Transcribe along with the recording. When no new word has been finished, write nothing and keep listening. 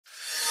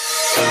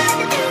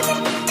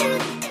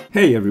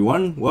Hey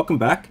everyone, welcome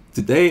back.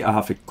 Today I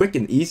have a quick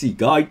and easy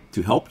guide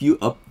to help you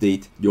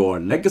update your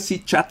legacy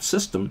chat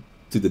system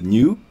to the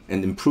new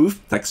and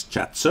improved text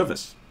chat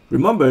service.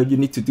 Remember, you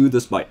need to do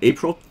this by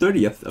April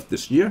 30th of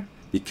this year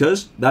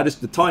because that is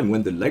the time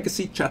when the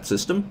legacy chat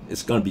system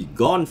is going to be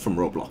gone from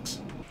Roblox.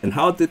 And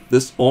how did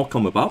this all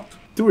come about?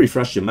 To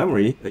refresh your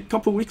memory, a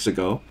couple weeks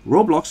ago,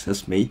 Roblox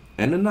has made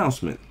an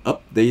announcement,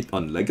 update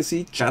on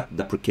legacy chat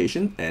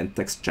deprecation and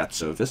text chat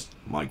service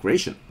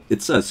migration.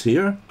 It says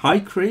here, "Hi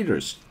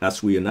creators,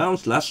 as we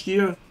announced last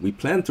year, we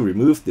plan to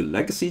remove the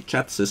legacy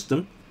chat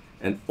system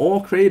and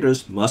all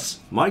creators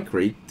must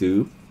migrate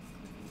to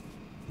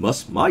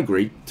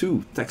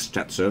text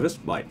chat service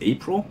by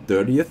April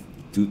 30th,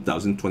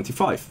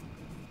 2025.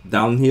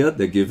 Down here,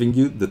 they're giving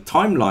you the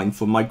timeline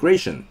for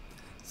migration.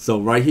 So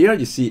right here,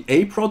 you see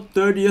April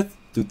 30th,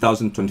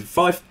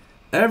 2025,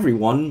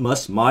 everyone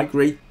must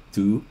migrate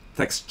to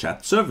text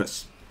chat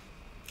service.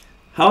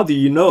 How do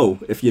you know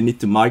if you need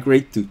to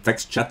migrate to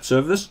text chat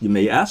service, you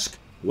may ask?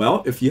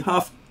 Well, if you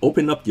have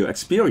opened up your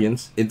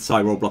experience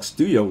inside Roblox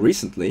Studio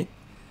recently,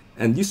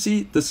 and you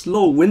see this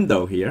little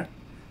window here,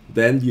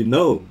 then you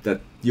know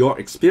that your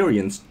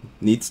experience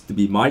needs to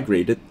be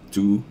migrated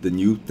to the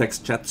new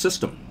text chat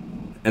system.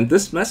 And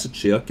this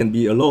message here can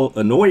be a little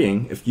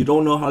annoying if you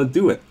don't know how to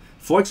do it.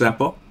 For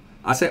example,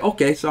 I say,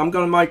 okay, so I'm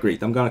going to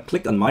migrate. I'm going to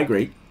click on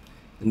migrate,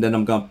 and then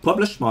I'm going to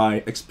publish my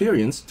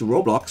experience to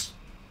Roblox.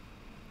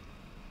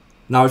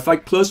 Now, if I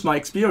close my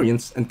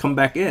experience and come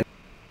back in,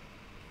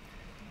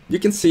 you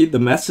can see the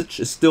message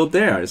is still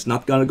there. It's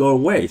not going to go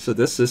away. So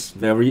this is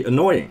very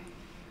annoying.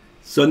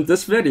 So in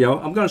this video,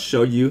 I'm going to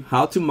show you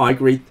how to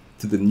migrate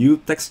to the new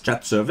text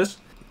chat service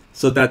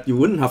so that you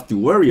wouldn't have to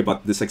worry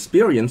about this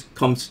experience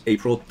comes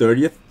April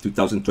 30th,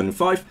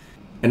 2025.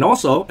 And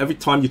also, every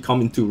time you come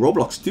into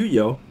Roblox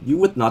Studio, you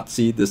would not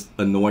see this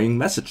annoying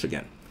message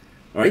again.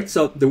 All right,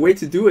 so the way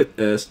to do it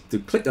is to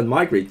click on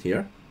migrate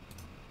here.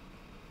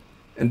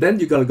 And then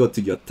you're going to go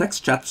to your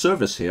text chat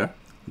service here,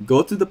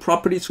 go to the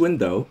properties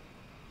window,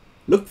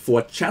 look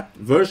for chat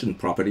version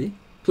property,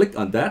 click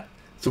on that.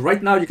 So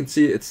right now you can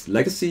see it's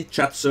legacy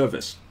chat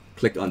service.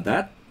 Click on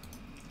that.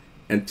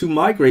 And to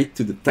migrate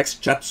to the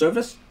text chat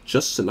service,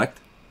 just select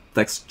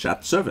text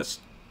chat service.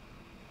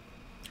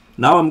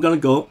 Now I'm going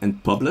to go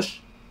and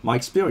publish my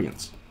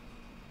experience.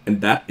 And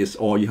that is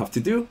all you have to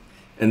do.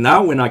 And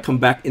now when I come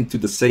back into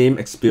the same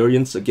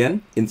experience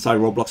again inside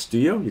Roblox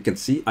Studio, you can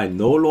see I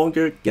no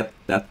longer get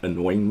that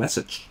annoying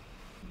message.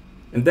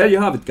 And there you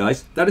have it,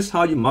 guys. That is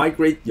how you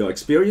migrate your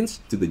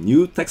experience to the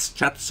new text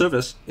chat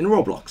service in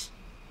Roblox.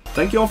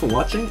 Thank you all for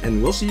watching,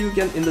 and we'll see you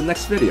again in the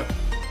next video.